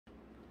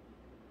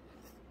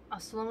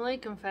Assalamu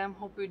alaikum fam,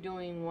 hope you're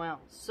doing well.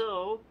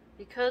 So,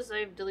 because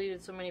I've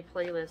deleted so many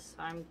playlists,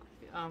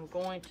 I'm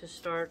going to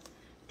start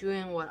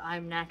doing what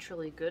I'm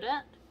naturally good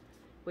at,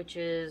 which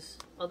is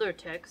other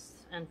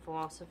texts and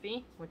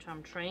philosophy, which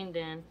I'm trained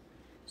in.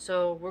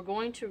 So we're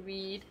going to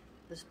read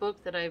this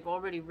book that I've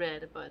already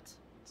read, but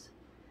it's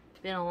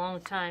been a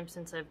long time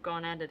since I've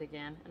gone at it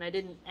again, and I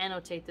didn't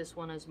annotate this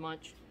one as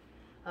much.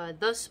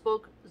 Thus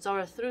spoke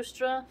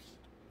Zarathustra,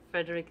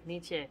 Friedrich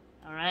Nietzsche.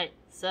 Alright,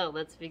 so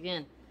let's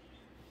begin.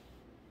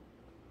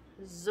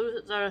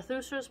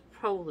 Zarathustra's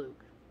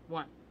Prologue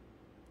 1.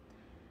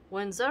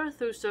 When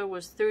Zarathustra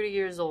was 30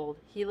 years old,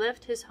 he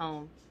left his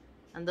home,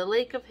 and the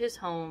lake of his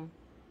home,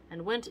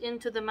 and went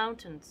into the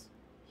mountains.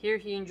 Here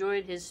he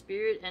enjoyed his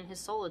spirit and his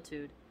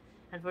solitude,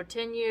 and for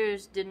 10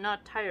 years did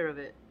not tire of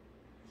it.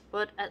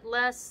 But at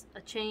last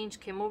a change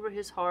came over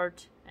his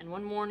heart, and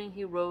one morning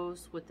he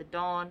rose with the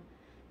dawn,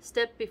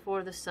 stepped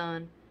before the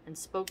sun, and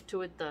spoke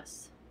to it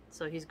thus.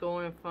 So he's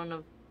going in front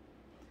of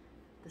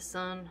the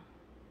sun,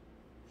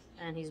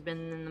 and he's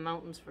been in the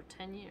mountains for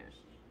 10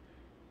 years.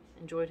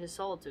 Enjoyed his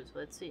solitude. So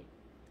let's see.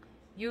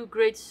 You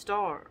great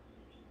star,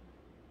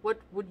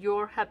 what would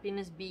your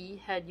happiness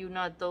be had you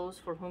not those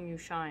for whom you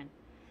shine?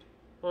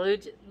 Well,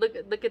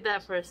 look at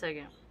that for a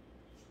second.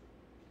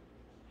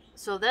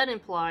 So that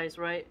implies,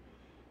 right,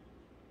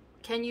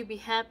 can you be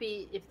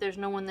happy if there's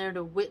no one there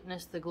to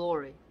witness the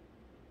glory?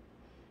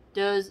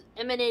 Does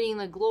emanating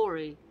the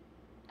glory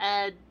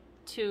add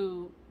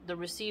to the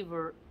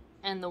receiver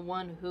and the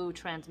one who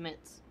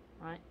transmits,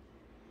 right?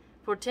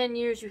 For 10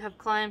 years you have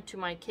climbed to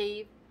my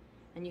cave,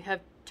 and you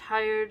have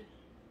tired...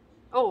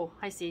 Oh,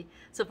 I see.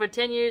 So for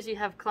 10 years you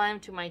have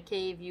climbed to my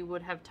cave, you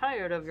would have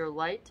tired of your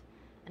light,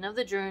 and of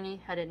the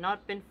journey, had it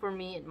not been for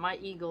me and my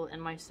eagle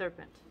and my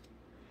serpent.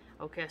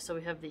 Okay, so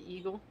we have the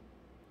eagle,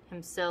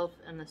 himself,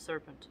 and the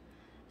serpent.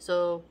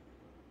 So,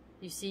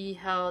 you see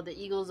how the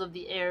eagles of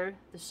the air,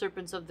 the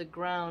serpents of the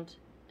ground,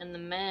 and the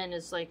man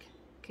is like,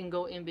 can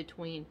go in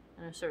between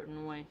in a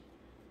certain way.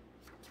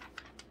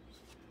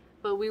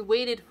 But we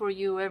waited for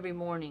you every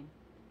morning,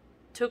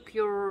 took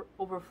your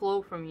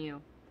overflow from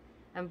you,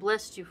 and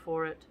blessed you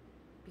for it.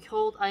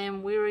 Behold, I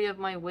am weary of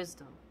my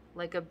wisdom,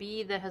 like a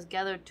bee that has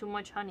gathered too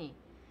much honey.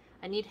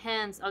 I need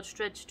hands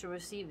outstretched to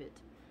receive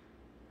it.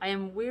 I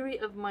am weary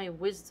of my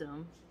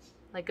wisdom,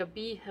 like a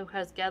bee who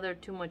has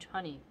gathered too much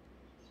honey.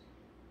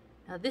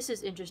 Now this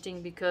is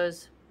interesting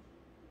because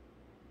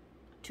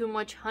too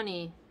much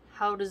honey,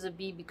 how does a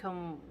bee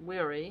become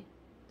weary?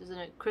 Doesn't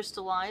it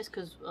crystallize?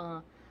 Because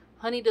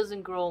honey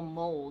doesn't grow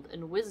mold,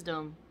 and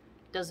wisdom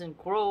doesn't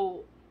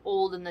grow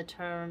old in the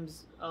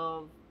terms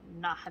of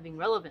not having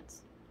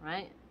relevance,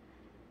 right?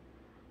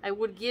 I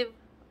would give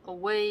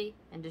away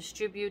and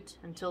distribute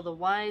until the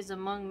wise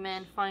among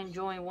men find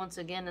joy once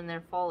again in their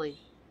folly,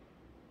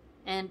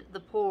 and the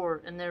poor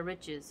in their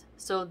riches.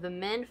 So the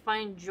men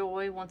find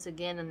joy once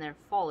again in their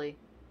folly,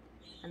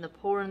 and the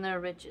poor in their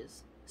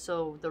riches.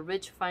 So the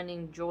rich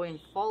finding joy in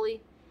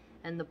folly,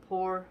 and the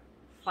poor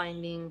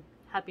finding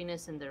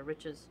happiness in their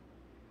riches.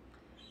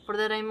 For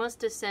that I must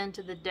descend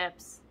to the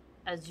depths,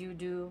 as you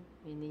do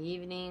in the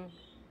evening,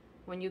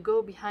 when you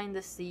go behind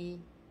the sea,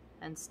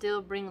 and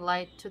still bring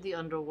light to the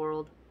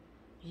underworld,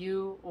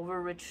 you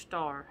over-rich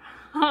star.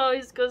 Oh,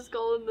 he's just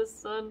calling the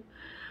sun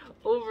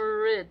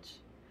over-rich.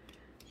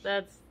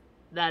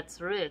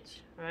 That's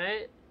rich,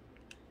 right?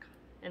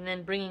 And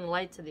then bringing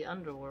light to the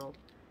underworld.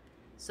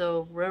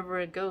 So wherever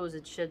it goes,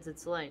 it sheds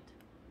its light.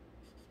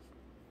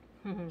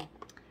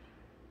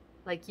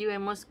 Like you, I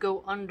must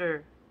go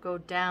under, go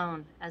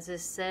down, as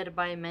is said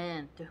by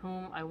man, to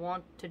whom I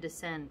want to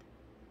descend.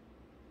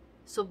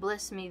 So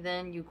bless me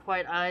then, you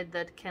quiet-eyed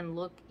that can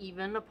look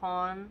even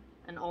upon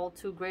an all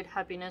too great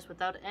happiness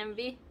without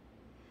envy.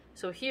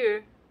 So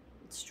here,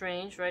 it's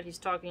strange, right? He's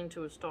talking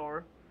to a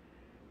star,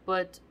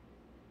 but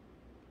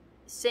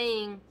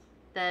saying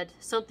that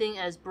something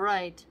as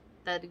bright,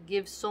 that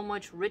gives so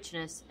much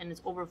richness and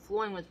is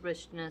overflowing with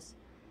richness,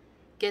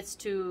 gets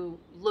to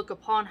look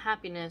upon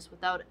happiness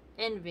without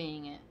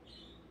envying it.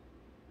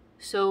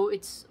 So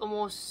it's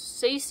almost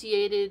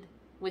satiated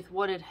with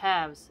what it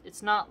has.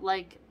 It's not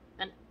like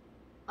an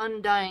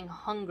undying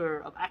hunger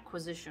of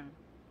acquisition.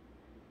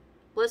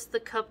 Bless the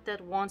cup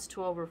that wants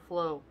to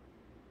overflow,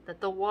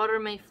 that the water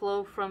may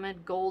flow from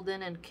it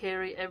golden and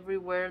carry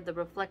everywhere the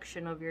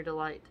reflection of your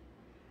delight.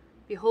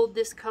 Behold,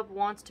 this cup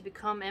wants to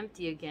become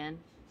empty again,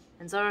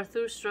 and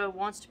Zarathustra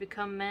wants to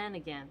become man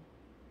again.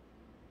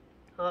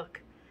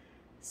 Look.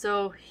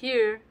 So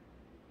here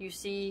you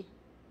see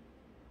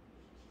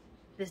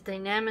this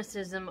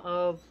dynamicism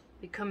of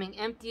becoming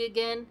empty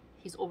again.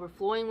 He's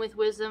overflowing with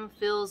wisdom,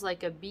 feels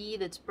like a bee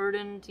that's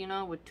burdened, you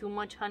know, with too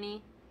much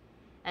honey.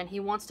 And he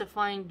wants to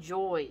find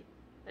joy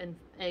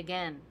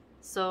again.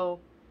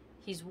 So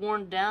he's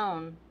worn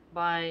down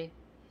by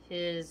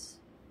his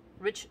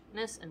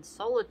richness and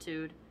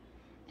solitude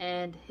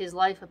and his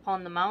life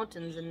upon the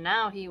mountains. And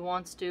now he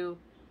wants to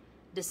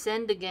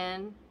descend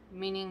again,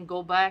 meaning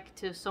go back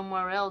to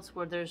somewhere else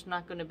where there's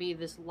not going to be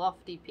this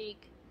lofty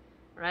peak,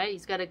 right?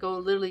 He's got to go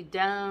literally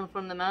down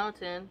from the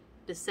mountain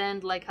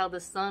descend like how the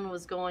sun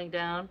was going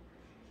down.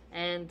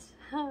 And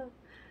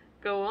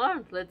go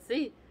on, let's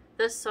see.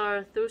 Thus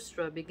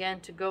Zarathustra began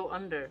to go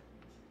under.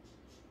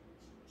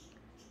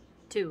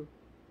 2.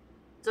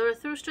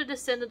 Zarathustra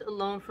descended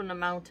alone from the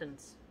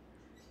mountains,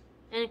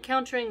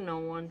 encountering no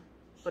one.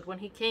 But when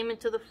he came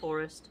into the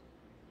forest,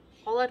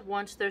 all at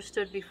once there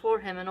stood before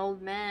him an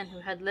old man who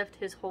had left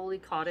his holy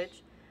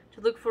cottage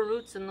to look for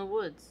roots in the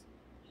woods.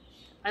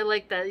 I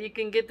like that. You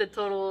can get the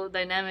total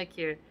dynamic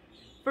here.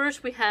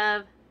 First we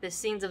have the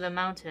scenes of the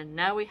mountain.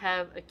 Now we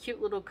have a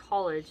cute little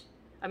cottage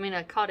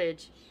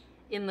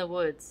in the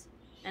woods.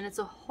 And it's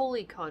a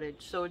holy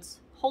cottage, so it's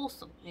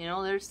wholesome. You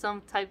know, there's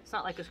some type, it's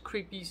not like a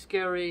creepy,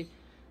 scary,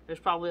 there's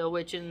probably a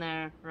witch in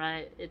there,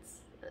 right?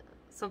 It's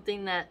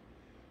something that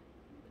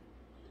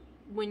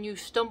when you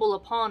stumble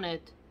upon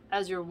it,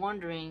 as you're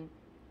wondering,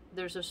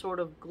 there's a sort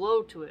of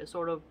glow to it, a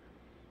sort of,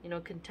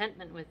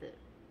 contentment with it.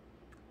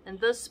 And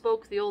thus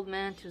spoke the old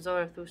man to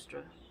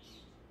Zarathustra.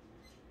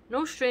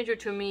 No stranger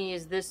to me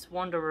is this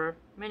wanderer.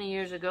 Many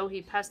years ago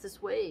he passed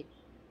this way.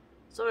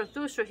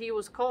 Zarathustra he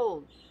was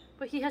called,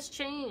 but he has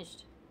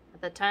changed. At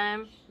that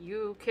time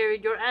you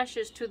carried your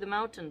ashes to the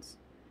mountains.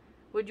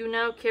 Would you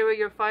now carry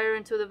your fire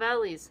into the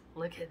valleys?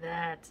 Look at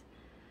that.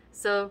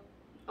 So,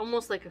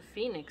 almost like a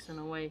phoenix in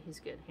a way he's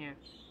getting here.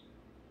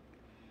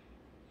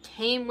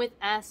 Came with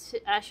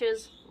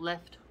ashes,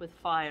 left with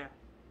fire.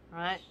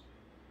 Right?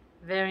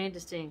 Very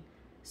interesting.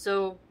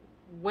 So,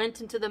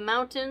 went into the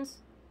mountains,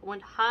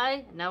 went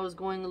high, and now is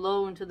going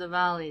low into the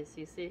valleys.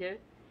 You see here?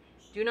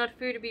 Do not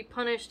fear to be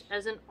punished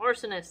as an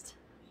arsonist.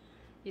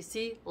 You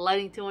see?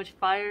 Lighting too much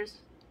fires,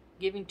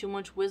 giving too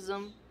much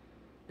wisdom.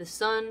 The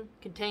sun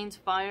contains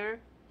fire.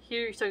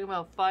 Here he's talking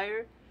about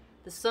fire.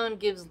 The sun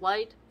gives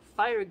light.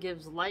 Fire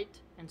gives light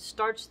and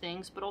starts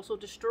things, but also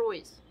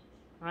destroys.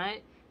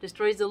 Right?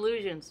 Destroys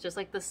illusions. Just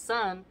like the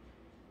sun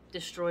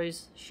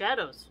destroys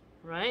shadows.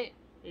 Right?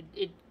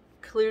 It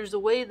clears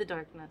away the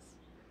darkness.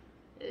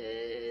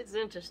 It's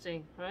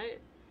interesting, right?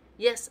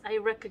 Yes, I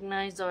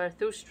recognize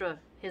Zarathustra.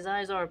 His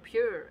eyes are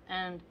pure,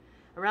 and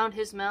around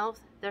his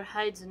mouth there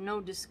hides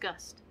no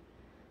disgust.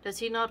 Does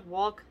he not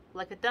walk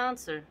like a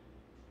dancer?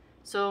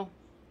 So,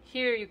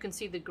 here you can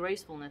see the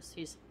gracefulness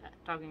he's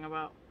talking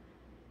about.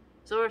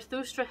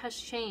 Zarathustra has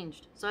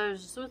changed.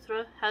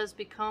 Zarathustra has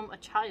become a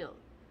child.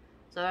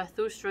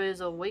 Zarathustra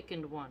is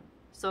awakened one.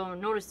 So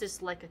notice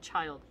this like a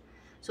child.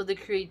 So the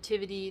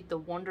creativity, the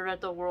wonder at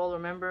the world.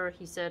 Remember,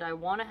 he said, I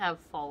want to have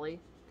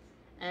folly,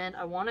 and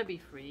I want to be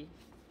free.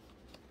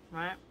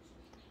 Right?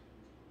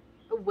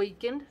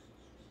 Awakened.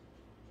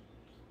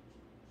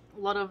 A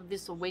lot of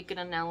this awakened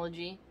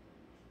analogy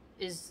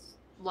is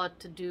a lot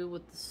to do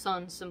with the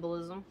sun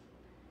symbolism.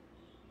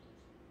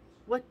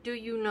 What do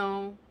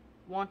you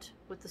want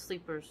with the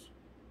sleepers?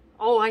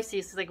 Oh, I see.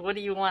 It's like, what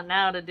do you want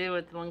now to do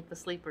with the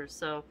sleepers?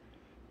 So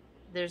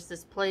there's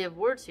this play of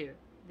words here.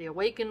 The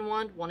awakened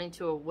one wanting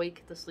to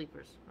awake the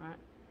sleepers, right?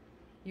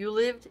 You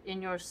lived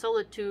in your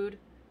solitude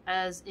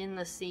as in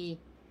the sea,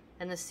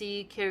 and the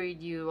sea carried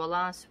you.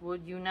 Alas,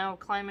 would you now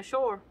climb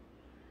ashore?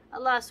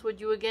 Alas, would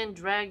you again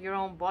drag your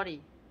own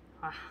body?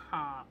 Ha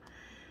ha.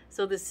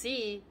 So the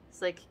sea,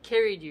 it's like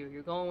carried you.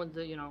 You're going with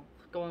the,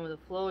 going with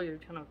the flow. You're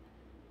kind of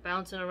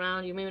bouncing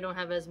around. You maybe don't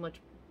have as much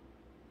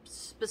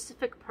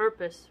specific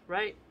purpose,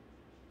 right?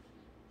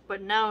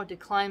 But now to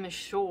climb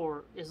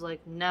ashore is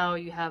like now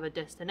you have a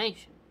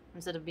destination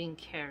instead of being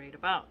carried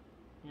about,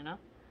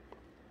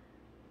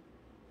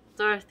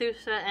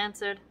 Zarathustra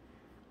answered,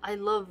 I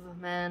love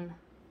man.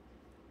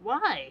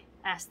 Why?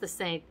 Asked the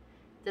saint.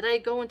 Did I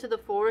go into the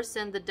forest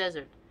and the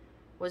desert?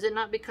 Was it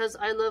not because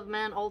I love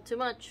man all too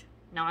much?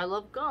 Now I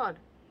love God.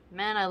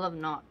 Man I love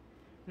not.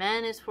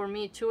 Man is for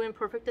me too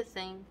imperfect a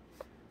thing.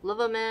 Love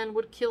a man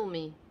would kill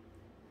me.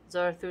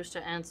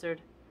 Zarathustra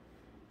answered,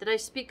 Did I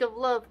speak of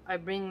love? I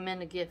bring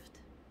men a gift.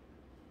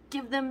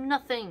 Give them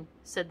nothing,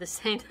 said the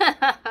saint.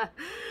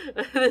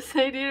 The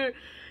saint here.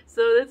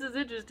 So this is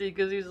interesting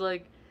because he's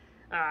like,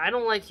 I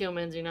don't like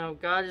humans,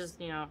 God is,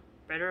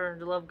 better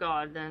to love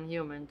God than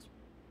humans.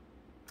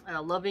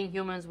 Loving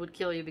humans would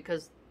kill you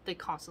because they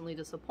constantly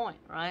disappoint,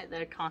 right?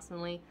 They're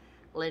constantly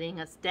letting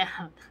us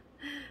down.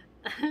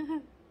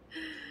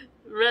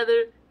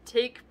 Rather,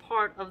 take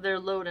part of their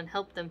load and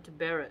help them to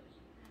bear it.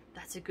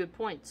 That's a good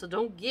point. So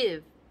don't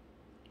give.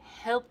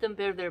 Help them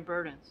bear their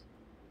burdens.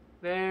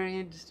 Very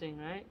interesting,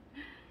 right?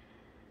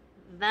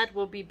 That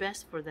will be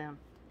best for them.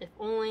 If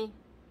only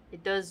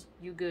it does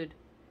you good.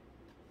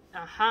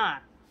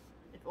 Aha!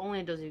 If only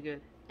it does you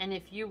good. And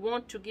if you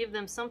want to give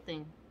them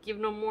something, give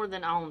no more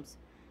than alms,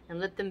 and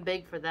let them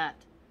beg for that.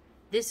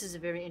 This is a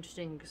very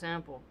interesting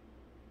example.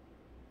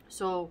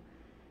 So,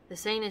 the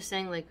saint is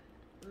saying, like,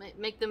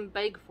 make them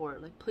beg for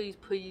it. Like, please,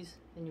 please,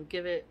 and you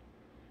give it.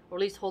 Or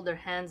at least hold their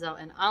hands out.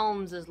 And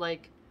alms is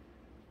like,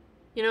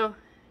 you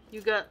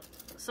got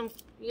some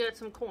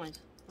coins,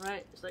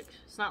 right? It's like,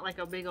 it's not like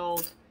a big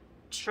old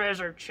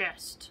treasure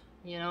chest,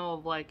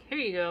 of like, here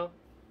you go.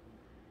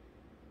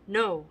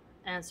 No,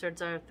 answered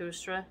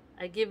Zarathustra,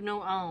 I give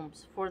no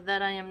alms, for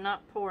that I am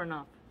not poor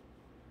enough.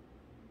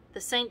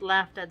 The saint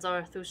laughed at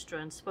Zarathustra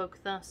and spoke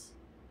thus,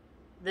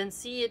 then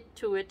see it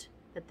to it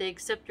that they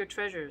accept your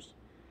treasures.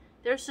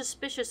 They're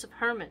suspicious of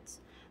hermits.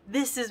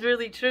 This is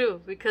really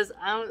true, because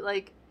I'm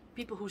like,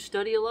 people who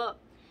study a lot,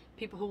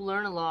 people who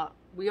learn a lot,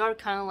 we are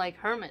kind of like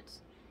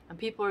hermits. And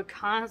people are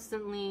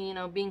constantly, you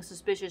know, being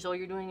suspicious. Oh,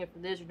 you're doing it for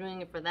this, you're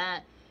doing it for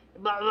that.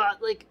 Blah, blah.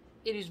 Like,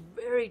 it is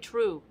very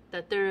true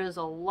that there is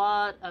a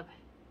lot of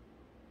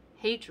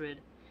hatred,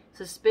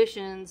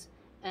 suspicions,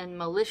 and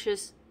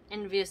malicious,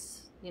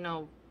 envious, you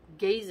know,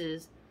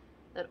 gazes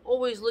that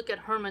always look at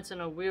hermits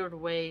in a weird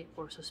way,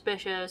 or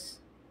suspicious,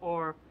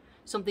 or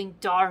something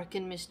dark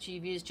and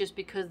mischievous, just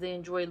because they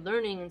enjoy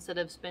learning instead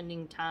of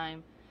spending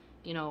time,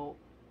 you know,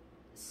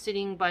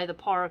 sitting by the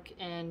park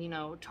and, you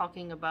know,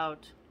 talking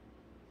about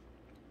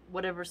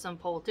whatever some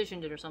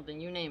politician did or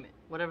something, you name it,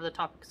 whatever the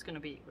topic is going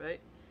to be, right?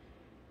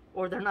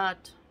 Or they're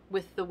not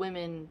with the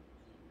women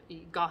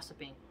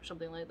gossiping or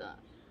something like that.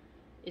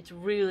 It's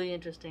really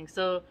interesting.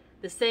 So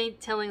the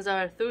saint telling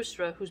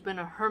Zarathustra, who's been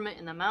a hermit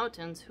in the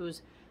mountains,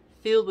 who's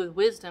filled with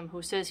wisdom,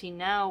 who says he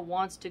now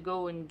wants to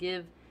go and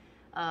give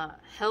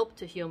help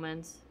to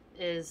humans,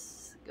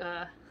 is,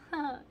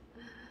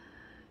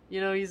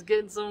 you know, he's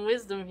getting some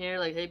wisdom here,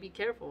 like, hey, be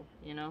careful,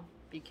 you know,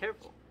 be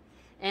careful.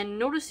 And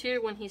notice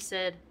here when he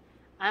said,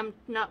 I'm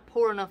not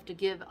poor enough to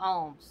give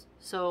alms.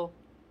 So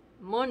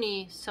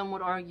money, some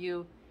would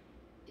argue,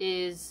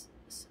 is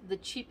the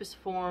cheapest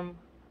form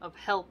of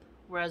help,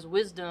 whereas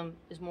wisdom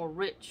is more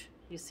rich.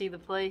 You see the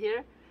play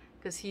here?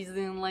 Because he's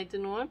the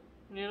enlightened one,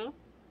 you know?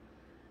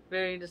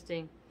 Very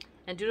interesting.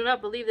 And do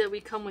not believe that we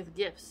come with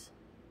gifts.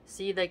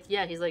 See, like,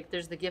 yeah, he's like,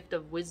 there's the gift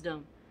of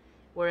wisdom.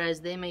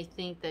 Whereas they may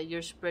think that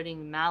you're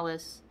spreading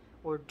malice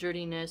or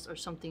dirtiness or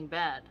something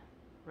bad,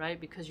 right?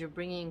 Because you're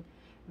bringing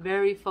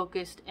very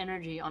focused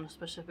energy on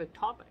specific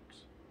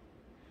topics.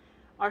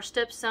 Our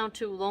steps sound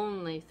too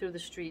lonely through the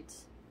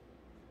streets.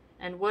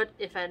 And what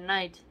if at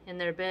night, in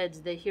their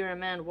beds, they hear a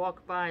man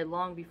walk by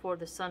long before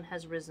the sun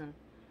has risen?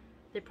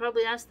 They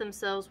probably ask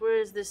themselves, where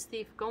is this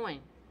thief going?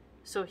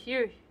 So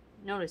here,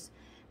 notice,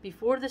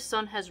 before the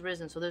sun has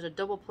risen, so there's a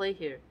double play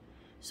here.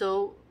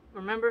 So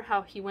remember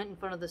how he went in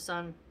front of the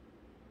sun,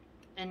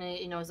 and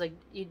it, you know, it's like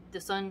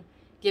the sun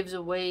gives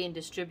away and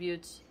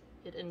distributes,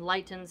 it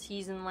enlightens,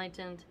 he's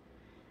enlightened,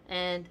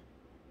 and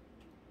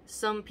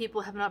some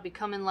people have not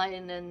become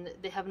enlightened and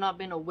they have not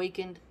been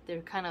awakened.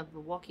 They're kind of the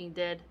walking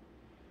dead.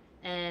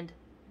 And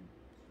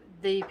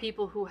the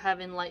people who have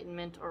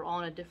enlightenment are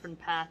on a different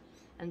path,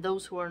 and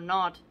those who are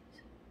not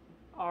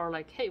are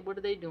like, hey, what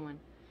are they doing?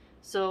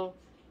 So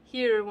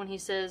here when he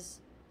says,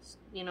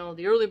 you know,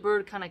 the early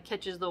bird kind of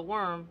catches the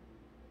worm,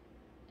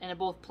 in a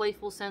both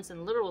playful sense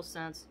and literal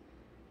sense,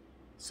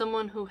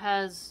 someone who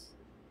has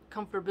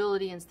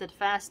comfortability and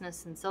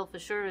steadfastness and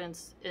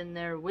self-assurance in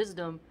their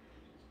wisdom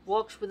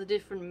walks with a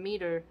different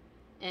meter,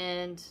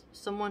 and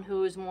someone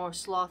who is more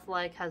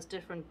sloth-like, has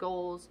different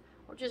goals,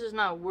 or just is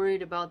not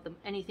worried about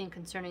anything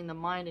concerning the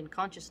mind and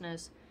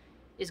consciousness,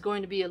 is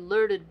going to be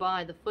alerted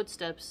by the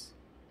footsteps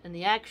and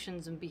the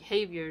actions and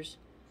behaviors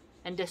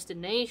and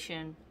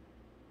destination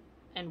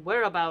and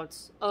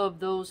whereabouts of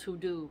those who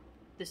do.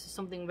 This is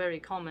something very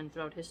common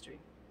throughout history.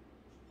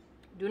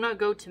 Do not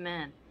go to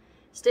man.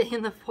 Stay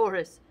in the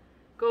forest.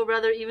 Go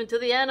rather even to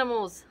the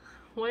animals.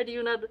 Why do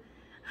you not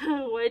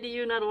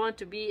want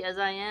to be as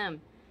I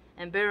am,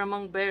 and bear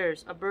among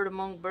bears, a bird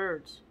among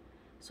birds?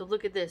 So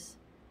look at this.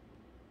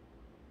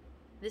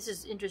 This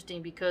is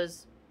interesting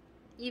because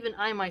even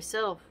I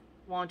myself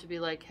want to be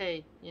like,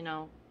 hey, you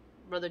know,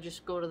 rather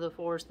just go to the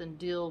forest than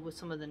deal with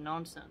some of the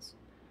nonsense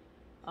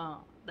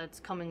that's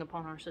coming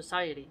upon our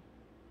society.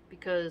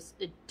 Because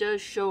it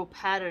does show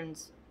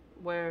patterns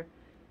where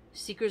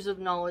seekers of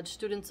knowledge,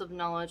 students of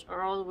knowledge,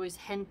 are always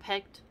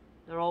henpecked.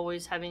 They're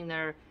always having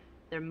their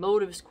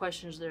motives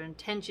questioned, their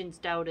intentions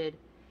doubted,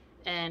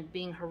 and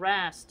being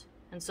harassed.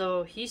 And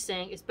so he's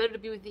saying it's better to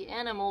be with the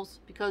animals,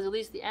 because at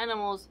least the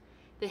animals,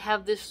 they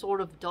have this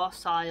sort of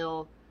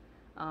docile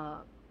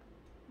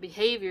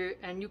behavior,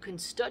 and you can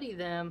study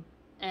them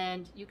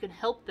and you can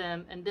help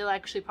them, and they'll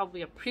actually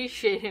probably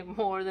appreciate it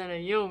more than a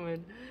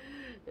human.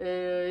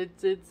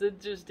 It's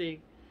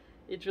interesting.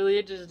 It's really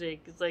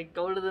interesting. It's like,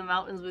 go to the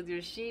mountains with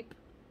your sheep,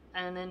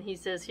 and then he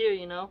says here,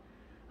 you know,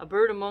 a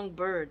bird among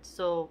birds.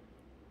 So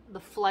the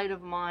flight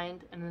of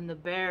mind, and then the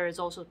bear is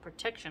also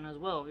protection as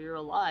well. You're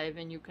alive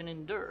and you can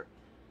endure,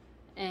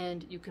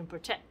 and you can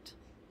protect,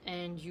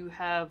 and you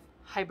have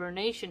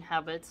hibernation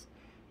habits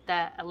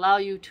that allow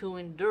you to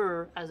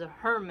endure as a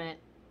hermit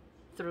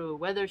through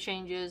weather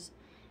changes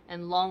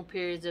and long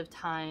periods of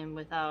time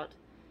without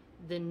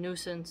the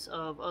nuisance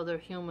of other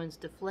humans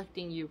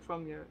deflecting you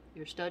from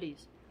your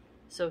studies.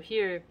 So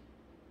here,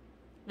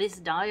 this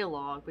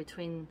dialogue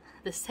between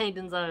the saint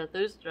and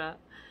Zarathustra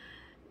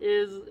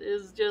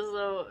is just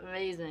so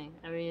amazing.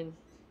 I mean,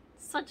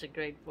 such a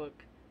great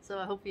book. So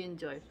I hope you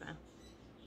enjoy, fam.